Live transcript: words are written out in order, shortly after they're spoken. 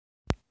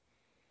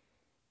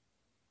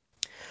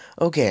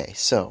Okay,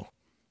 so,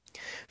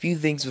 a few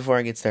things before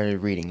I get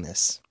started reading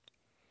this.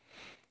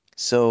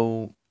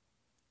 So,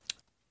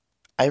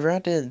 I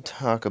forgot to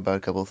talk about a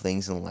couple of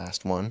things in the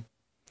last one,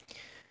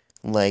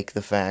 like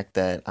the fact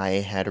that I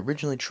had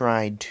originally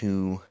tried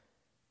to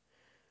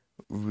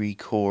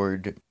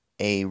record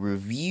a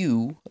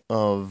review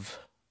of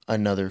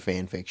another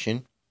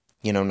fanfiction.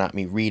 Not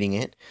me reading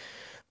it,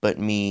 but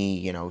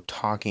me,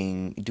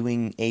 talking,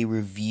 doing a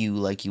review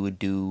like you would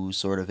do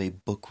sort of a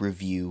book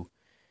review,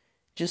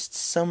 just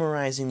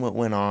summarizing what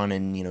went on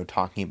and,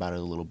 talking about it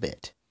a little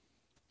bit.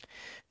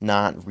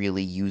 Not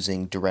really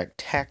using direct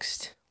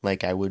text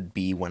like I would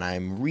be when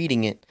I'm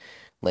reading it,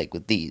 like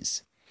with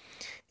these.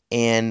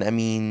 And I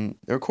mean,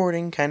 the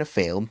recording kind of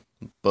failed,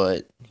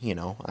 but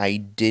I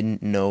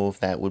didn't know if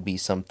that would be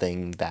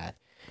something that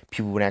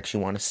people would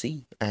actually want to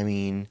see. I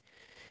mean,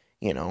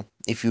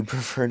 if you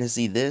prefer to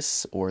see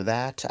this or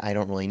that, I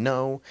don't really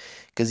know.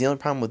 Because the only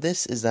problem with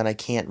this is that I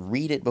can't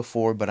read it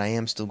before, but I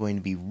am still going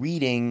to be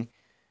reading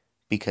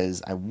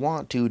because I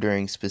want to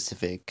during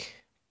specific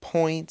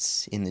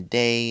points in the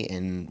day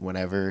and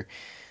whatever.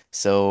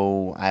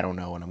 So I don't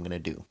know what I'm gonna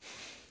do.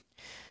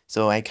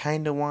 So I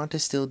kind of want to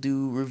still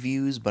do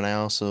reviews, but I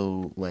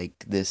also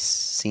like this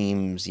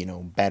seems,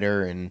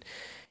 better and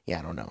yeah,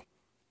 I don't know.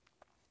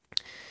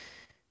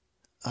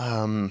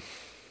 Um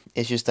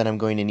it's just that I'm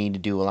going to need to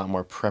do a lot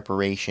more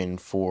preparation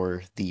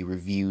for the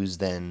reviews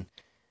than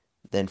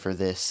for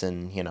this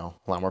and, a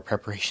lot more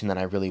preparation than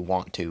I really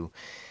want to.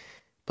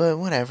 But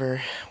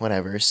whatever,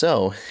 whatever.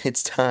 So,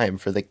 it's time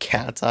for the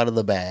cat's out of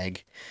the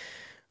bag.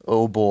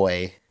 Oh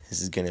boy,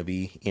 this is gonna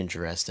be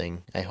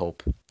interesting, I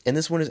hope. And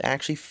this one is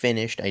actually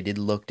finished. I did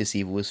look to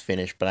see if it was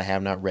finished, but I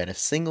have not read a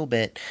single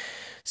bit,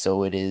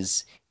 so it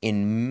is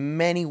in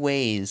many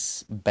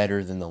ways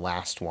better than the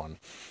last one.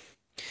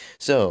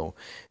 So,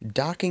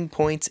 docking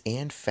points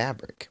and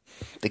fabric.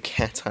 The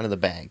cat's out of the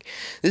bag.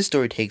 This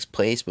story takes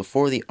place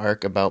before the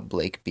arc about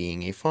Blake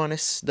being a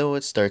faunus, though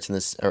it starts in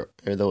this, or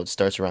though it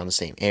starts around the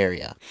same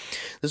area.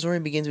 The story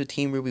begins with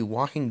Team RWBY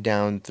walking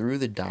down through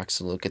the docks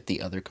to look at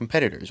the other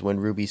competitors.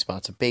 When Ruby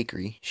spots a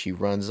bakery, she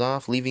runs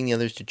off, leaving the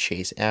others to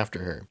chase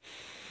after her.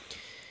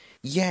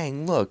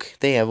 Yang, look,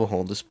 they have a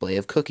whole display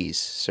of cookies.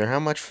 Sir, how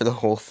much for the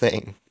whole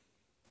thing?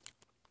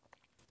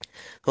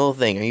 The whole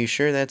thing. Are you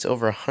sure that's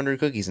over 100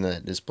 cookies in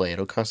that display?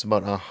 It'll cost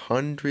about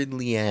 100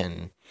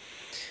 lien.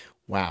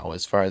 Wow,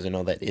 as far as I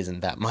know, that isn't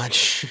that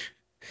much.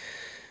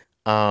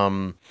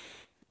 um,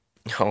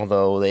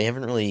 although they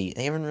haven't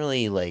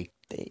really like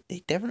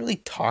they haven't really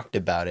talked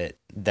about it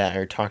that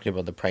or talked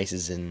about the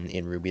prices in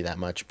RWBY that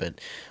much,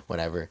 but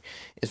whatever.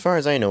 As far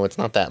as I know, it's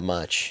not that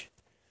much.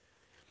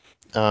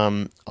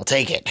 I'll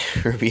take it.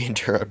 RWBY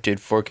interrupted,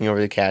 forking over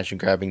the cash and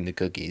grabbing the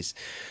cookies,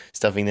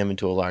 stuffing them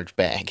into a large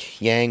bag.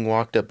 Yang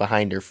walked up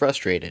behind her,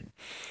 frustrated.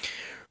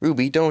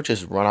 RWBY, don't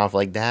just run off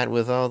like that.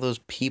 With all those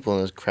people in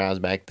those crowds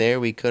back there,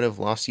 we could have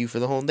lost you for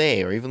the whole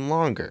day, or even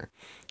longer.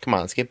 Come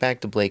on, let's get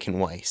back to Blake and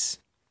Weiss.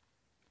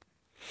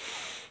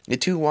 The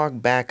two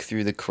walked back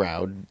through the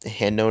crowd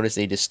and noticed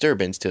a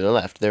disturbance to the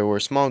left. There were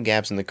small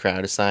gaps in the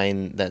crowd, a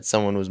sign that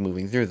someone was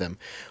moving through them.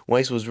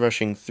 Weiss was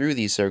rushing through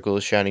these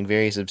circles, shouting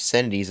various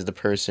obscenities at the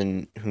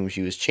person whom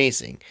she was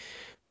chasing.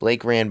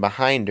 Blake ran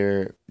behind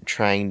her,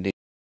 trying to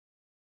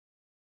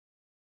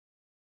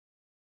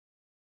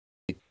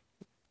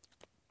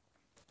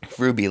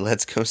RWBY,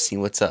 let's go see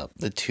what's up.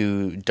 The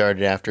two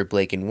darted after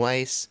Blake and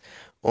Weiss,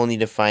 only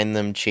to find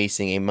them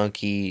chasing a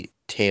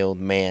monkey-tailed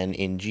man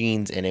in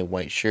jeans and a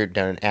white shirt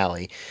down an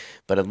alley,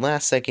 but at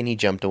last second he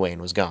jumped away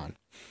and was gone.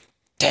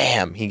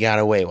 Damn, he got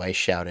away, Weiss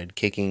shouted,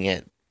 kicking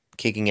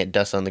at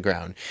dust on the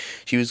ground.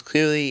 She was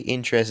clearly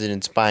interested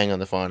in spying on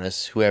the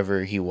faunus,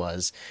 whoever he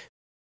was.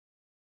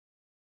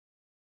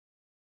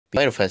 The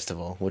Lido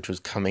Festival, which was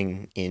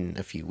coming in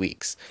a few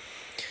weeks.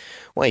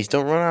 Weiss,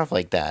 don't run off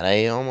like that.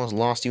 I almost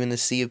lost you in the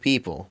sea of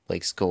people,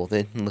 Blake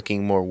scolded,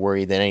 looking more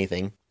worried than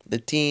anything.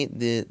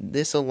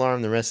 This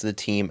alarmed the rest of the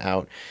team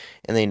out,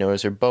 and they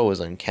noticed her bow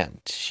was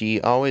unkempt. She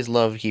always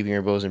loved keeping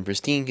her bows in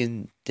pristine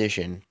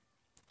condition.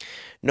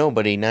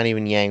 Nobody, not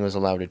even Yang, was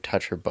allowed to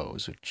touch her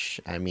bows, which,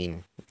 I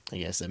mean, I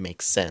guess that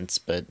makes sense,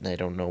 but I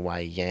don't know why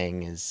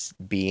Yang is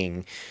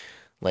being,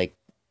 like,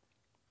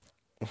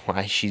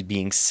 why she's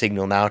being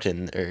signaled out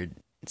or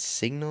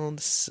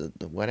signaled,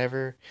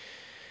 whatever.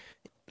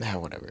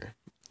 Whatever.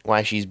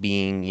 Why she's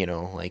being,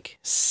 like,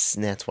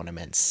 that's what I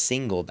meant,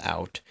 singled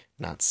out,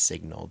 not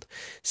signaled,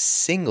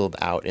 singled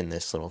out in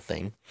this little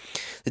thing.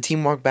 The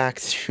team walked back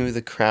through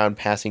the crowd,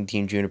 passing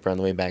Team Juniper on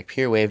the way back.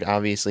 Pierre waved,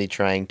 obviously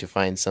trying to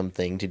find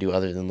something to do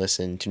other than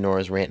listen to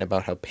Nora's rant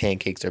about how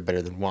pancakes are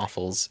better than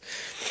waffles.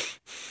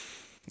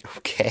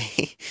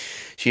 Okay.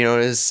 She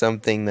noticed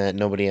something that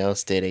nobody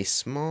else did, a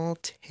small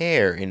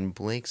tear in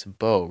Blake's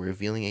bow,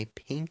 revealing a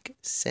pink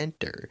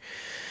center.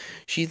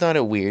 She thought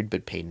it weird,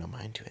 but paid no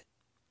mind to it.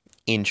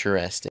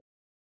 Interesting.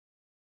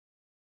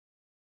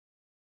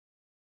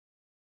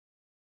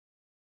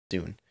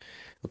 Soon.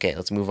 Okay,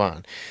 let's move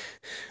on.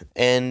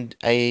 And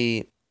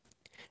I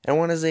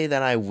want to say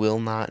that I will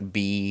not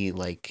be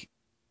like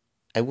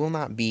I will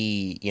not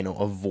be,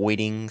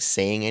 avoiding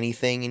saying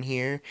anything in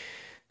here.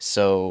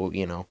 So,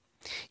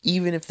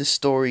 even if the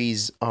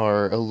stories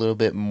are a little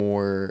bit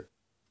more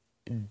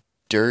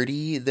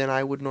dirty than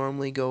I would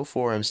normally go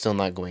for, I'm still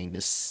not going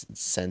to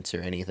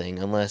censor anything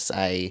unless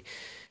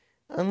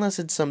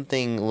it's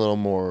something a little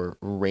more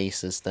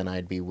racist than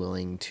I'd be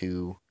willing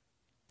to,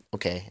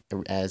 okay,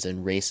 as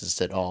in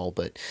racist at all,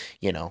 but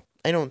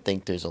I don't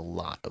think there's a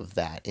lot of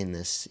that in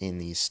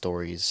these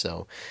stories,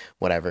 so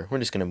whatever. We're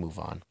just going to move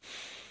on.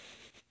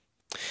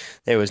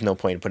 There was no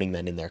point in putting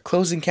that in there.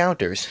 Close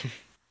encounters.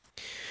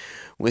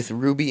 With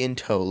Ruby in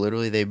tow,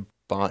 literally they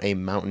bought a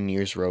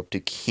mountaineer's rope to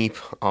keep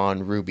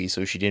on Ruby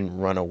so she didn't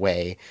run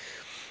away.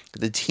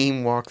 The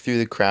team walked through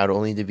the crowd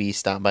only to be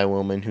stopped by a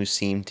woman who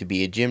seemed to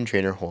be a gym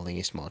trainer holding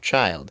a small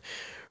child.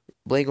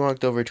 Blake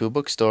walked over to a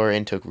bookstore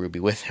and took Ruby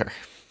with her.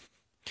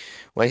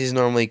 Weiss's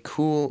normally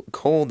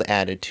cold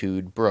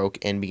attitude broke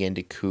and began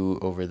to coo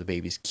over the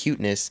baby's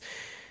cuteness,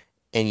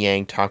 and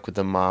Yang talked with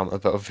the mom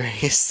about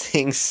various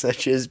things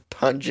such as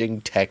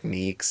punching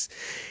techniques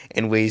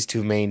and ways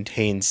to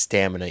maintain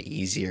stamina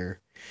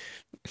easier.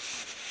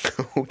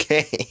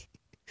 Okay.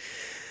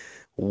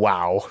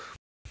 Wow.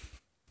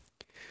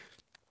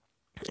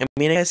 I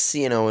mean, I guess,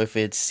 if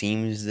it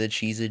seems that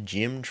she's a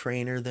gym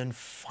trainer, then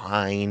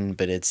fine,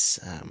 but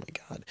oh my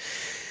god.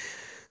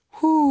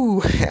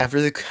 Whew. After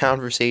the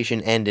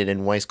conversation ended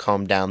and Weiss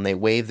calmed down, they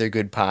waved their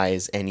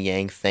goodbyes, and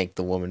Yang thanked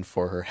the woman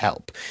for her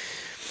help.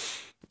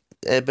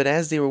 But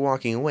as they were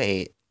walking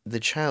away, the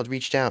child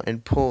reached out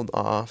and pulled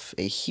off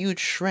a huge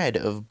shred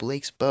of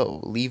Blake's bow,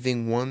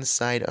 leaving one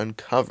side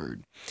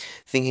uncovered.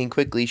 Thinking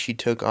quickly, she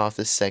took off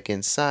the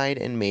second side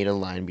and made a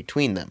line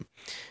between them,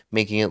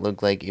 making it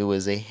look like it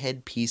was a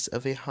headpiece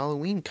of a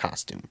Halloween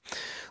costume.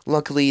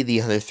 Luckily,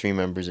 the other 3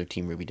 members of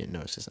Team RWBY didn't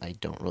notice this. I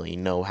don't really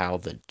know how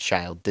the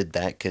child did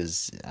that,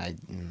 because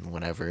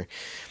whatever.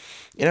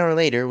 An hour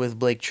later, with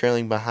Blake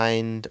trailing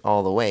behind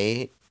all the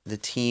way, the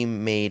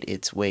team made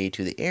its way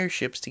to the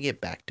airships to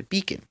get back to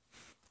Beacon.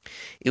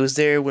 It was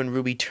there when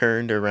Ruby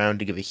turned around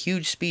to give a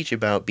huge speech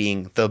about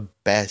being the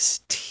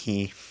best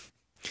team.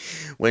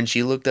 When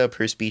she looked up,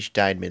 her speech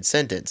died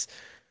mid-sentence.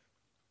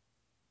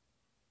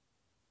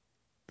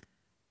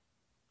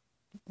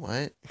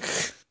 What?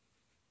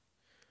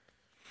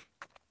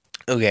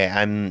 Okay,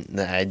 I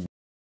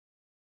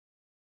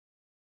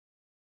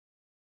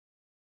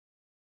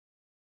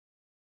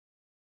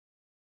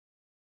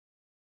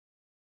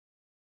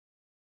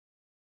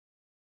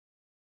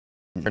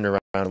turned around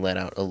and let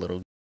out a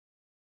little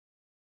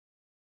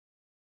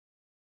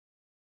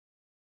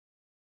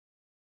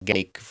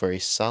gake for a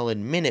solid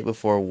minute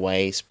before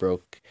Weiss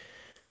broke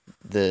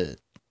the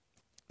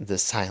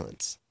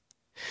silence.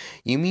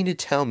 You mean to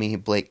tell me,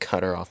 Blake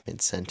cut her off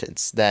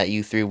mid-sentence, that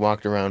you 3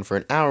 walked around for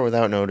an hour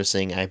without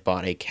noticing I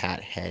bought a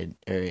cat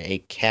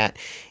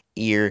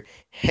ear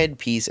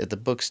headpiece at the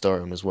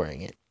bookstore and was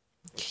wearing it?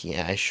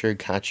 Yeah, I sure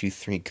got you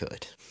 3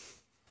 good.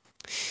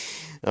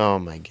 Oh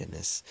my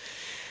goodness.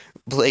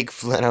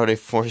 Blake let out a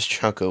forced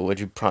chuckle,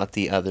 which brought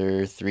the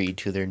other 3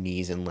 to their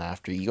knees in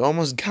laughter. You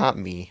almost got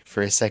me.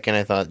 For a second,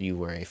 I thought you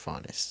were a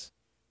faunus.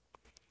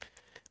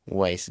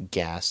 Weiss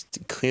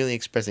gasped, clearly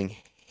expressing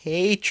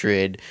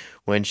hatred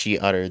when she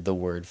uttered the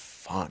word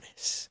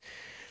faunus.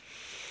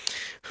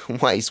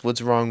 Weiss,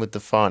 what's wrong with the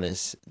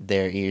faunus?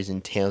 Their ears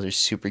and tails are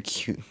super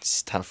cute and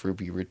stuff,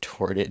 Ruby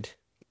retorted,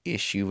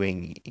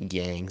 issuing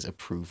Yang's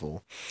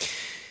approval.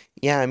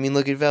 Yeah, I mean,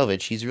 look at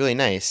Velvet. She's really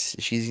nice.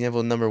 She's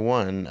example number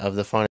 1 of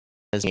the faunus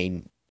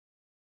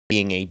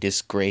being a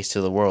disgrace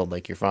to the world,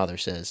 like your father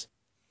says.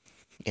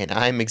 And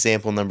I'm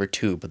example number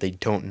 2, but they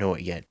don't know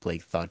it yet,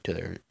 Blake thought to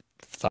their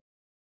thought.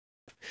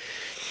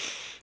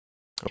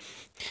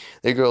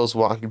 The girls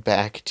walked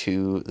back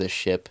to the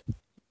ship,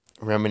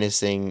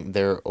 reminiscing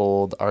their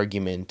old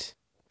argument.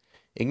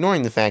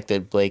 Ignoring the fact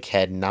that Blake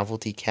had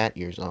novelty cat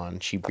ears on,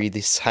 she breathed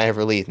a sigh of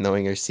relief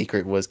knowing her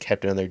secret was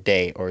kept another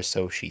day, or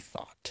so she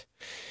thought.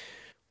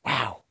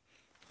 Wow.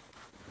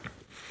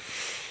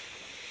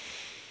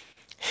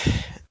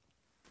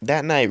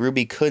 That night,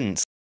 Ruby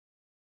couldn't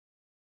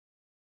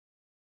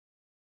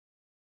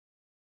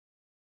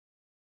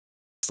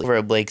sleep over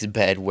at Blake's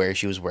bed where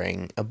she was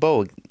wearing a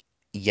bow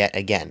yet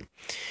again.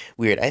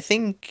 Weird.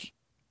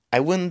 I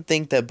wouldn't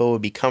think that bow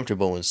would be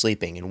comfortable when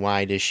sleeping, and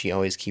why does she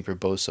always keep her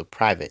bows so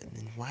private?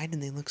 And why do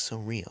they look so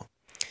real?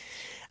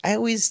 I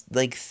always,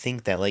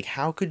 think that,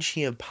 how could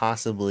she have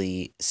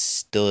possibly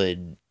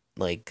stood,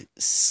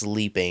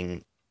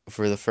 sleeping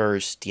for the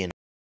first,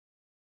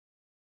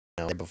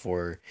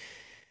 before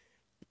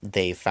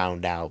they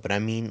found out. But I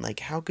mean,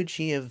 how could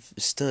she have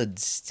stood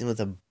still with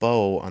a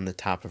bow on the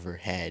top of her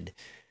head,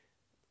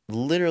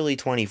 literally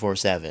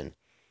 24/7?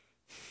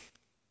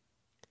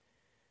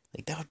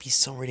 That would be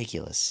so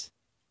ridiculous.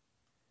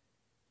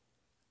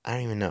 I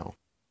don't even know.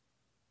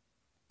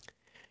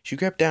 She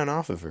crept down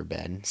off of her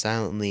bed,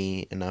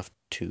 silently enough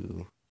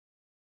to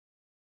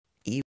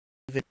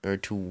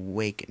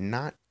wake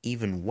not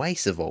even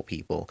Weiss of all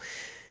people,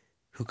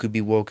 who could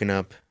be woken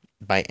up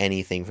by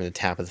anything from the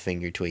tap of the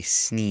finger to a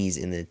sneeze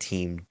in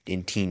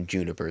Teen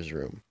Juniper's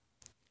room.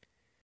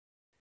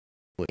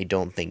 I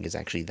don't think is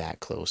actually that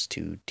close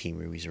to Team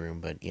Ruby's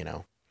room, but you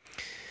know.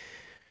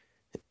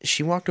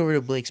 She walked over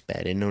to Blake's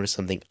bed and noticed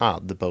something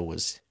odd. The bow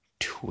was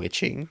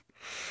twitching.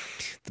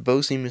 The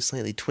bow seemed to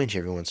slightly twinge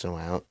every once in a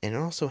while, and it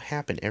also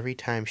happened every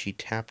time she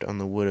tapped on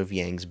the wood of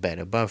Yang's bed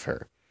above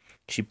her.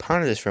 She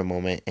pondered this for a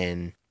moment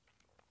and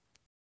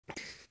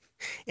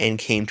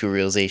came to a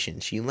realization.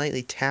 She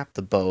lightly tapped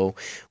the bow,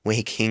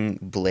 waking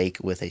Blake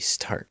with a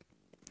start.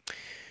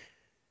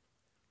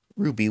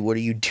 "Ruby, what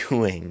are you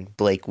doing?"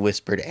 Blake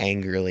whispered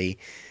angrily,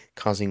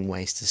 causing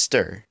Weiss to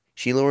stir.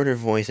 She lowered her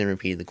voice and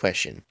repeated the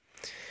question.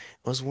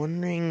 "I was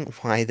wondering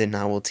why the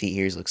novelty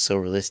ears look so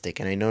realistic,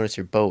 and I noticed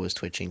her bow was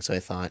twitching, so I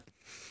thought,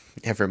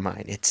 never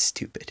mind, it's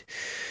stupid."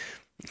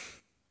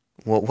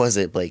 "What was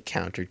it?" Blake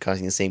countered,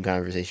 causing the same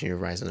conversation to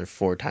arise another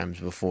 4 times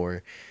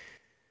before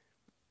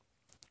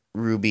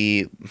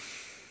Ruby...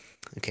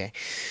 Okay.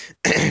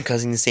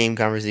 Causing the same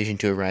conversation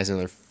to arise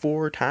another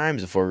 4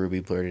 times before Ruby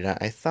blurted out,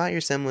 "I thought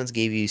your semblance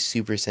gave you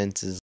super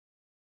senses."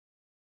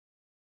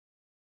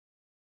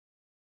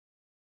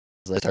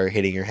 Started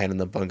hitting her head on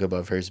the bunk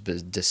above hers,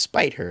 but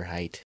despite her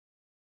height,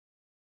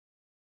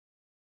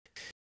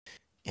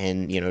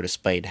 and, you know,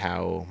 despite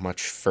how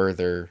much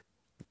further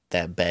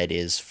that bed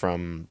is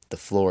from the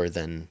floor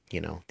than, you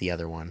know, the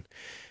other one,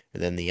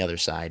 than the other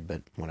side,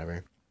 but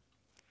whatever.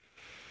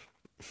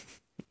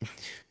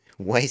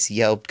 Weiss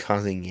yelped,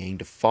 causing Yang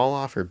to fall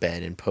off her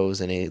bed and pose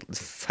in a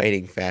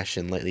fighting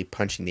fashion, lightly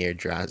punching the air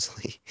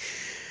drowsily.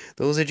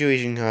 The whole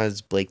situation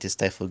caused Blake to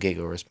stifle a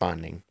giggle,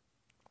 responding.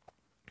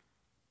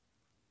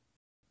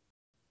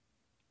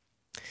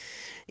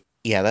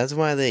 "Yeah, that's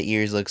why the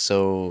ears look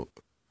so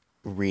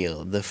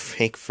real. The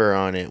fake fur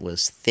on it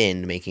was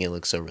thin, making it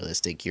look so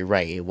realistic. You're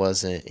right, it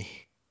wasn't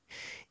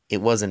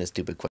a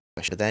stupid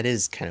question, but that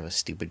is kind of a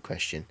stupid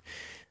question.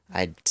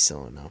 I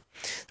still don't know."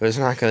 There was a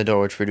knock on the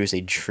door, which produced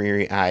a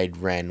dreary-eyed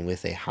Ren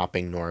with a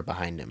hopping Nora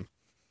behind him.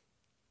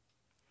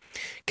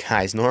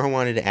 "Guys, Nora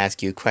wanted to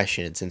ask you a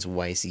question, and since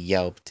Weiss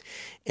yelped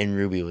and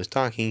Ruby was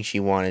talking, she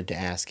wanted to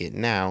ask it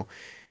now.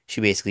 She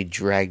basically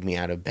dragged me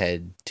out of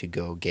bed to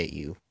go get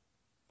you.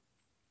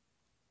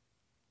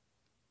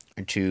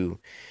 Or to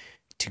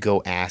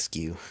go ask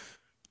you.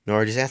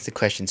 Nora, just ask the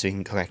question so we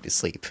can go back to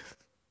sleep."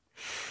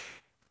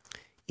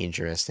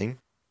 Interesting.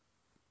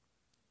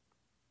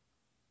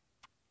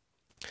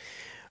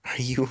 "Are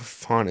you a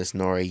faunus?"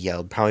 Nora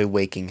yelled, probably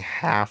waking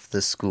half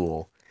the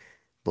school.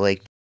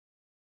 Blake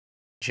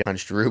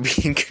punched Ruby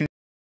and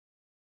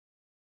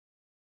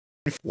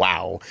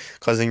wow,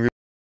 causing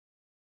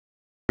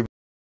Ruby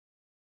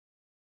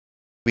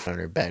on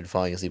her bed,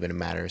 falling asleep in a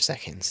matter of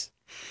seconds.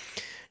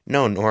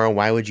 "No, Nora,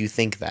 why would you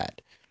think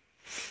that?"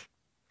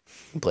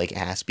 Blake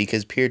asked.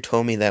 "Because Pier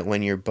told me that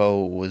when your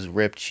bow was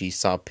ripped, she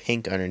saw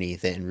pink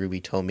underneath it, and Ruby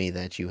told me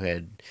that you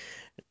had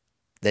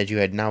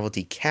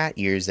novelty cat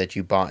ears that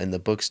you bought in the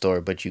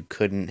bookstore, but you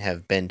couldn't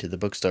have been to the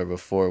bookstore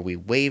before we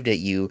waved at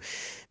you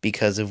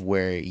because of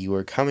where you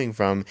were coming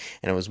from,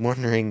 and I was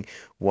wondering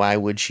why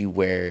would she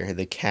wear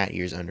the cat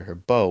ears under her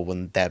bow?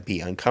 Wouldn't that be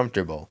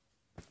uncomfortable?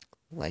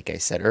 Like I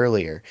said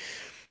earlier."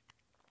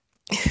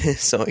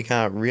 So I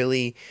got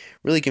really,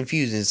 really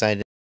confused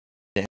and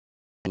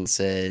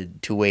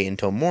decided to wait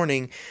until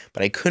morning,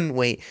 but I couldn't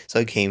wait, so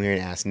I came here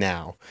and asked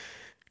now.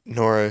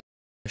 Nora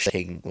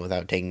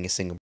without taking a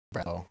single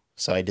breath,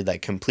 so I did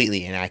that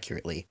completely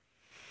inaccurately,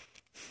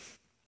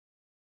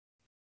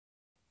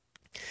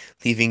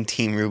 leaving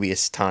Team Ruby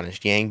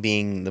astonished. Yang,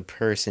 being the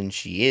person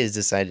she is,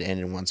 decided to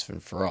end it once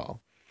and for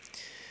all.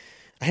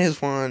 "I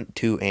just want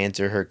to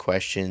answer her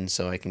question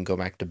so I can go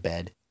back to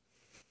bed,"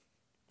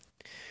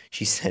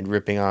 she said,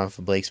 ripping off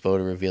Blake's bow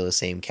to reveal the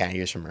same cat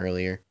ears from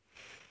earlier.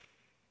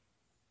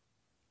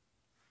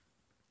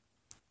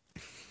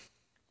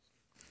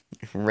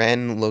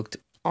 Ren looked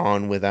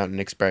on without an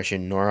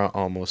expression. Nora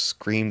almost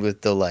screamed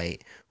with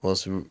delight,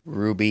 whilst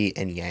Ruby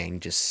and Yang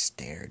just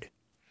stared.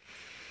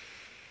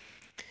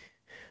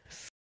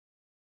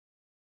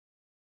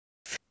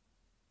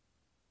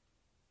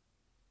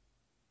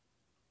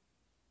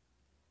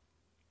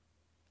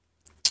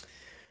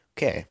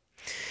 Okay.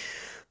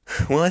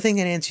 "Well, I think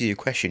that answers your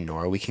question,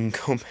 Nora. We can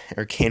go,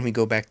 or can we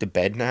go back to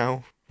bed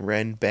now?"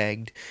 Ren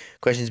begged.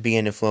 Questions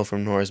began to flow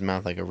from Nora's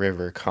mouth like a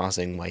river,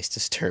 causing Weiss to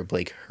stir.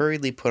 Blake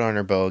hurriedly put on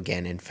her bow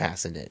again and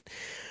fastened it.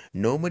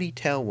 "Nobody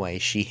tell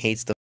Weiss she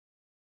hates the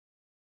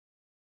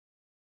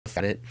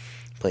at it,"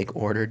 Blake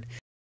ordered.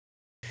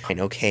 "Fine,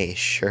 okay,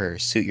 sure,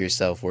 suit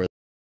yourself,"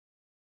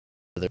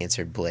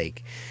 answered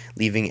Blake,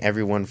 leaving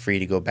everyone free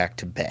to go back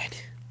to bed.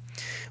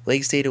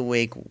 Blake stayed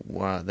awake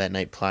that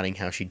night plotting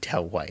how she'd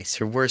tell Weiss.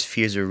 Her worst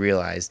fears were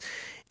realized,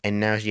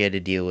 and now she had to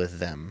deal with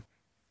them.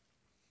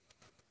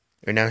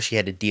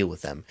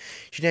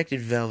 She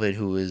connected Velvet,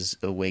 who was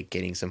awake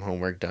getting some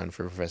homework done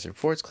for Professor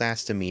Ford's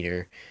class, to meet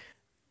her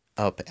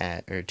at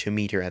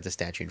the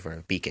statue in front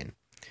of Beacon.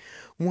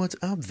 "What's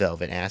up?"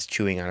 Velvet asked,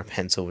 chewing on a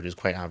pencil, which was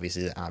quite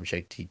obviously the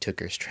object he took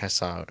her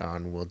stress out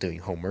on while doing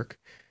homework.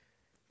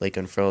 Blake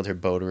unfurled her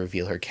bow to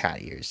reveal her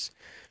cat ears.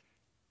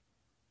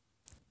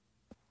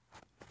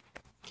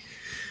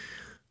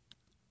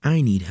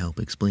 I need help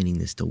explaining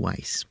this to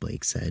Weiss,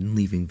 Blake said,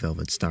 leaving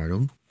Velvet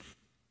startled.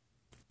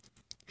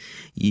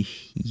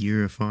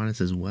 You're a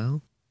faunus as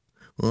well?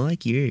 Well, I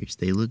like your ears.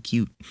 They look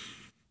cute,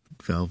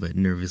 Velvet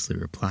nervously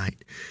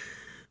replied.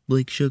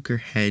 Blake shook her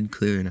head,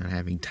 clearly not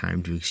having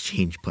time to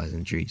exchange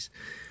pleasantries.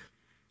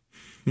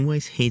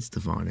 Weiss hates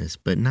the faunus,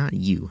 but not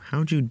you.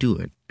 How'd you do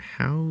it?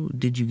 How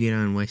did you get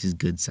on Weiss's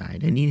good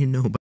side? I need to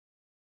know about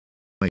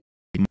it,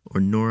 or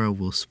Nora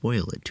will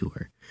spoil it to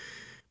her.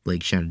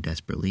 Blake shouted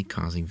desperately,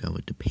 causing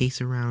Velvet to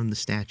pace around the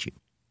statue.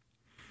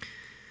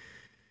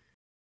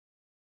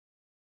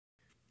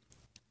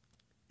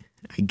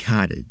 I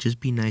got it. Just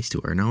be nice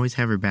to her and always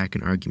have her back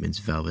in arguments,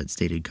 Velvet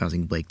stated,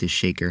 causing Blake to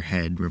shake her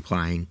head,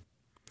 replying.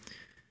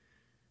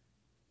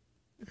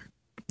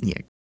 I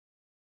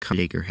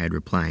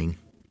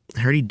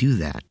already do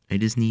that. I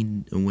just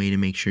need a way to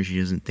make sure she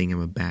doesn't think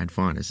I'm a bad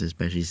faunus,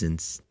 especially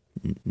since...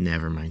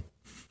 Never mind.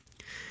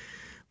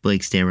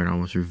 Blake stammered,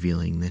 almost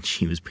revealing that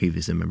she was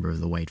previously a member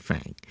of the White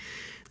Fang.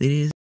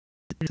 They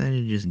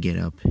decided to just get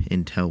up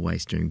and tell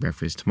Weiss during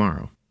breakfast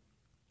tomorrow.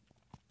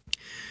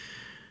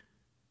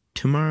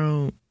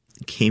 Tomorrow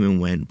came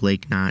and went,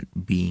 Blake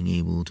not being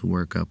able to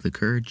work up the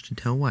courage to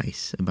tell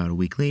Weiss. About a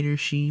week later,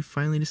 she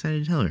finally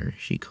decided to tell her.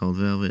 She called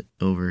Velvet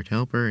over to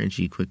help her, and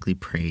she quickly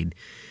prayed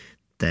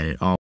that it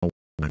all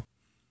went.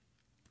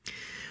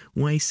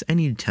 Weiss, I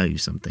need to tell you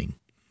something.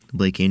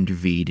 Blake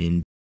intervened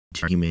in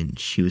the argument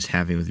she was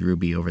having with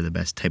RWBY over the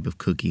best type of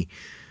cookie.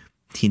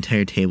 The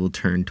entire table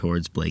turned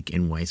towards Blake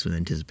and Weiss with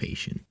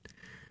anticipation.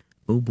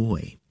 Oh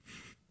boy.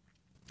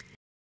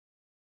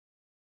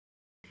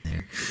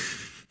 There.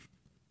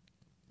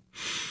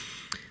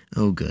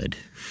 Oh good.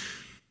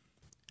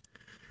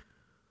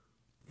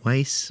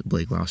 Weiss,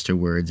 Blake lost her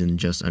words and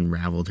just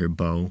unraveled her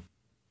bow.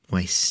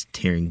 Weiss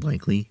staring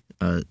blankly.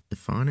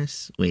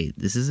 Faunus? Wait,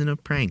 this isn't a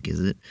prank, is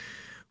it?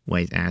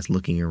 Weiss asked,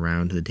 looking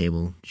around the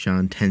table.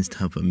 Sean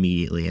tensed up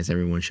immediately as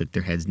everyone shook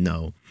their heads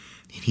no,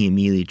 and he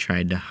immediately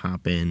tried to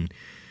hop in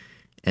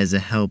as a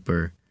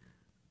helper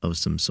of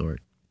some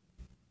sort.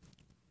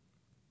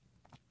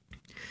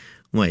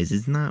 Weiss,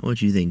 it's not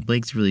what you think.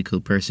 Blake's a really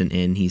cool person,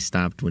 and he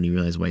stopped when he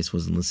realized Weiss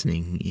wasn't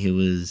listening. It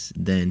was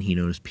then he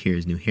noticed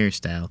Pierre's new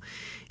hairstyle.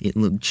 It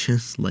looked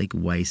just like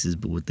Weiss's,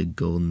 but with the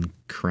golden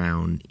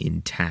crown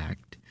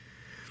intact.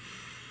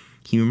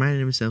 He reminded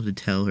himself to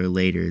tell her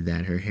later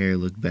that her hair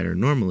looked better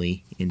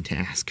normally and to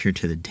ask her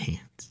to the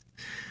dance.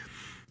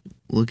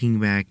 Looking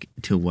back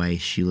to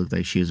Weiss, she looked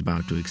like she was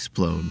about to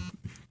explode.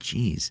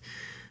 Jeez,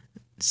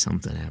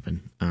 something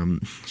happened.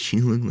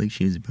 She looked like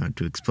she was about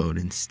to explode,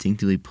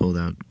 instinctively pulled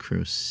out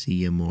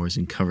Crocea Moors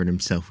and covered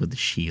himself with a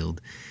shield,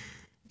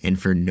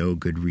 and for no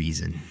good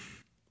reason.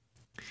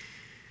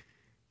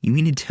 You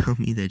mean to tell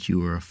me that you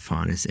were a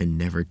faunus and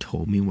never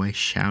told me? Weiss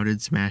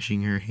shouted,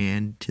 smashing her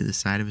hand to the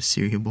side of a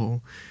cereal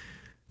bowl,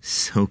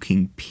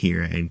 soaking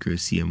Pyrrha and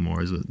Crocea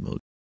Moors with milk.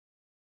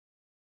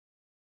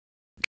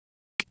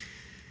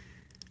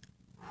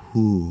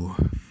 Whew.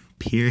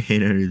 Pierre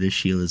hid under the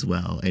shield as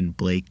well, and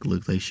Blake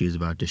looked like she was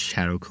about to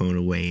shadow clone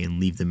away and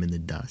leave them in the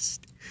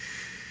dust.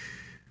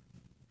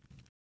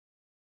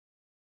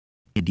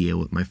 Idea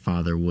what my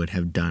father would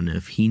have done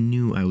if he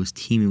knew I was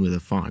teaming with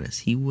a faunus.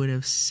 He would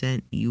have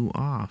sent you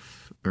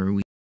off, or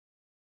we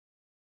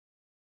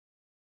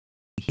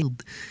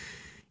healed.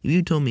 If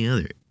you told me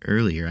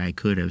earlier, I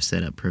could have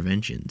set up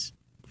preventions.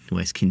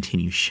 Weiss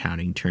continued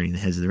shouting, turning the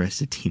heads of the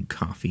rest of Team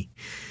Coffee.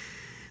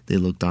 They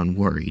looked on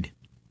worried.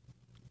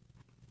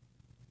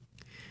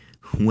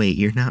 Wait,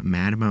 you're not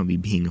mad about me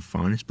being a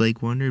faunus?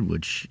 Blake wondered,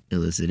 which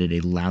elicited a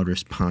loud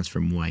response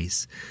from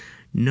Weiss.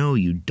 No,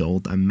 you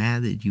dolt. I'm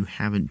mad that you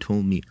haven't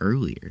told me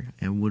earlier.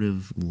 I would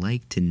have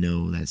liked to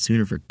know that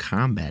sooner for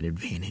combat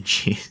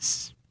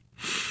advantages.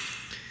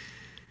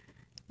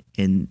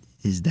 And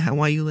is that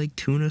why you like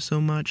tuna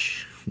so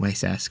much?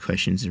 Weiss asked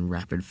questions in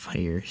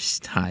rapid-fire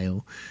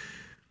style.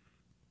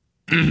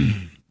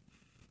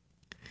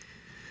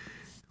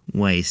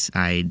 Weiss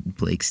eyed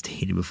Blake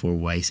stated before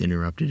Weiss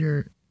interrupted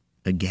her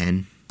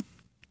again.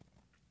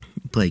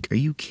 Blake, are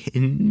you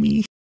kidding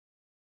me?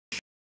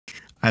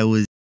 I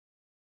was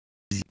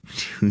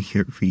to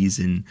your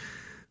reason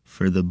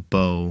for the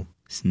bow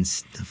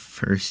since the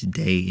first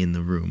day in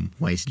the room.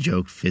 Weiss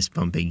joked,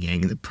 fist-bumping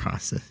Yang in the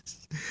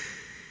process.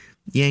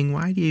 Yang,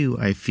 why do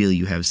I feel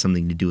you have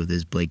something to do with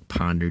this? Blake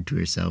pondered to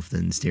herself,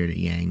 then stared at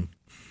Yang,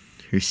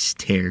 her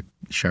stare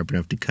sharp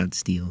enough to cut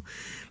steel.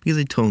 Because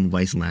I told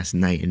Weiss last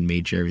night and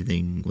made sure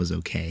everything was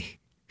okay.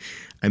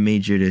 I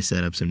made sure to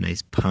set up some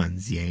nice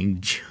puns,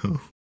 Yang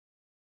joked.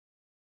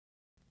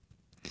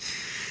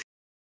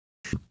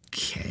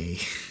 Okay.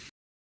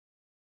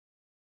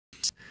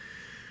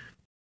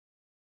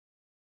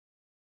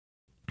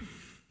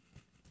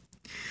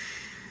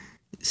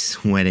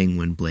 Sweating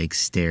when Blake's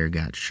stare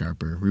got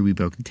sharper, RWBY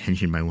broke the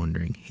tension by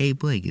wondering, Hey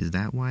Blake, is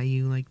that why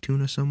you like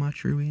tuna so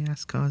much? RWBY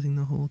asked, causing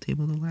the whole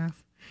table to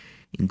laugh.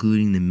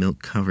 Including the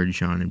milk-covered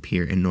Jean and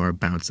Pierre, and Nora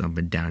bounced up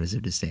and down as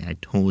if to say, I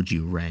told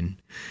you, Ren.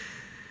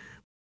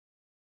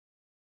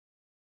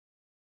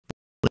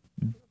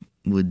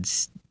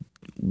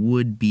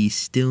 would be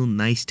still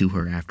nice to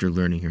her after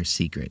learning her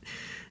secret,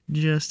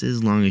 just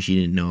as long as she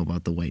didn't know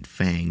about the white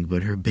fang,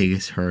 but her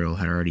biggest hurdle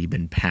had already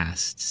been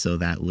passed, so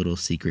that little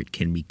secret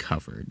can be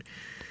covered.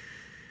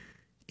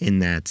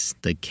 And that's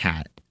the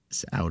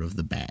cat's out of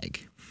the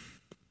bag.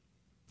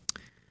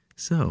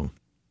 So,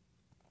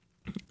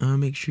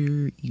 make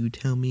sure you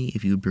tell me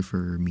if you would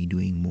prefer me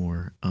doing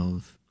more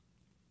of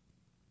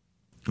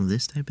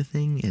this type of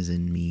thing, as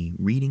in me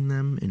reading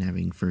them and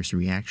having first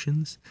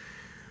reactions,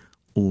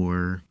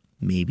 or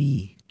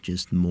maybe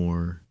just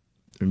more,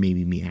 or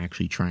maybe me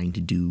actually trying to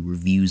do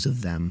reviews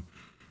of them,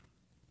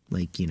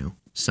 like,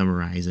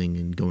 summarizing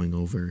and going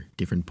over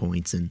different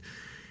points and,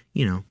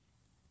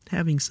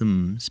 having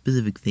some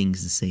specific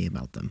things to say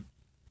about them.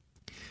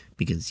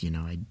 Because,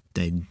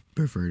 I'd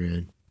prefer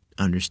to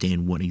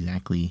understand what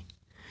exactly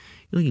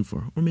you're looking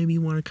for. Or maybe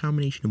you want a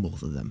combination of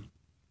both of them.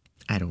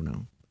 I don't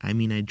know. I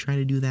mean, I'd try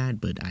to do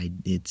that, but I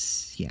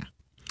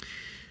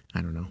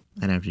don't know.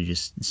 I'd have to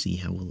just see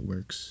how well it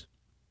works.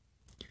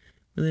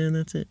 But then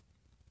that's it.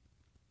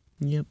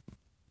 Yep.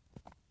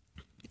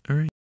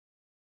 Alright.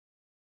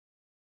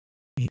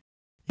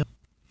 Yep.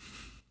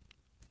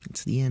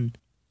 It's the end.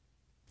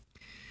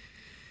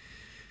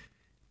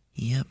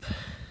 Yep.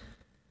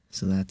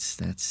 So that's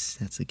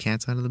the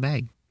cat's out of the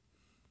bag.